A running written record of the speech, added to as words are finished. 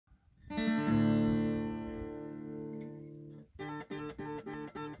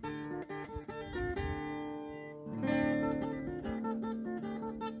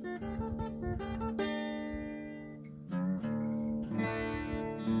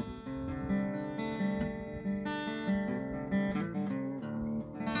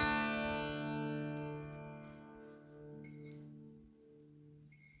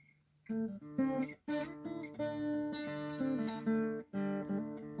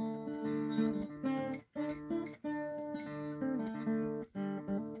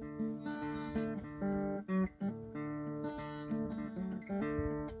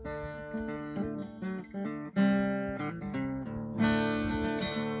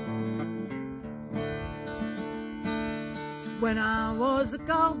When I was a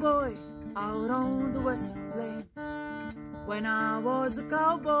cowboy out on the western plain, when I was a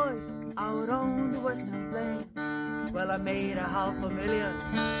cowboy out on the western plain, well, I made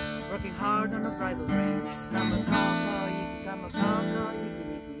 $500,000 working hard on the bridle reins. Come a cow, yiki, come a cow, yiki,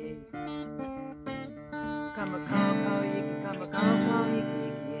 yiki, yay. Come a cow, yiki, come a cow, yiki,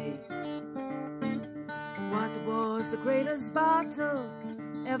 yiki, yay. What was the greatest battle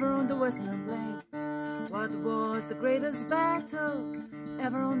ever on the western plain? What was the greatest battle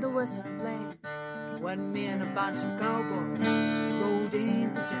ever on the western plain? When me and a bunch of cowboys rode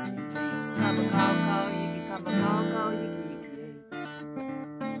into Jesse James. Come a cow, yiki, come a cow, yiki, yiki, yay.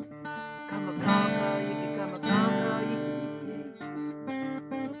 Come a cow, yiki, come a cow, yiki, yiki, yay.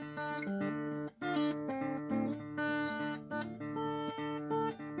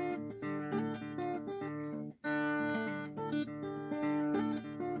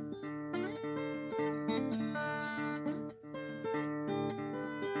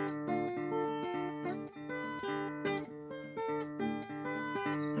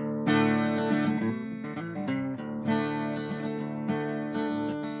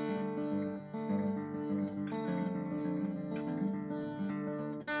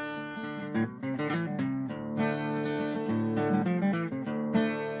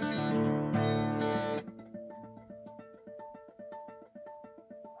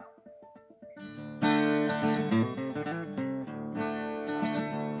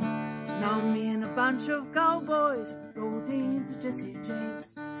 Now me and a bunch of cowboys rode into Jesse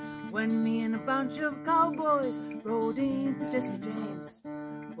James. When me and a bunch of cowboys rode into Jesse James,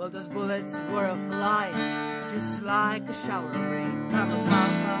 well, those bullets were a-flying just like a shower of rain. Come a cow,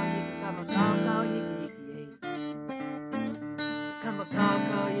 yiki, come a cow, yiki, yiki, yay. Come a cow,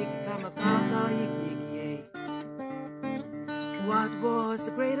 yiki, come a cow, yiki, yiki, yay. What was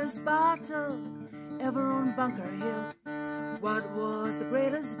the greatest battle ever on Bunker Hill? What was the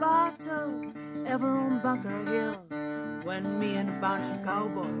greatest battle ever on Bunker Hill? When me and a bunch of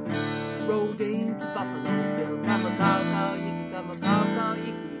cowboys rode into Buffalo Bill. Come a cow, yiki, come a cow,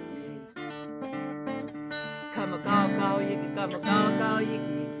 yiki, yiki, yay. Come a cow, yiki, come a cow,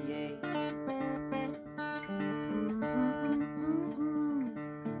 yiki,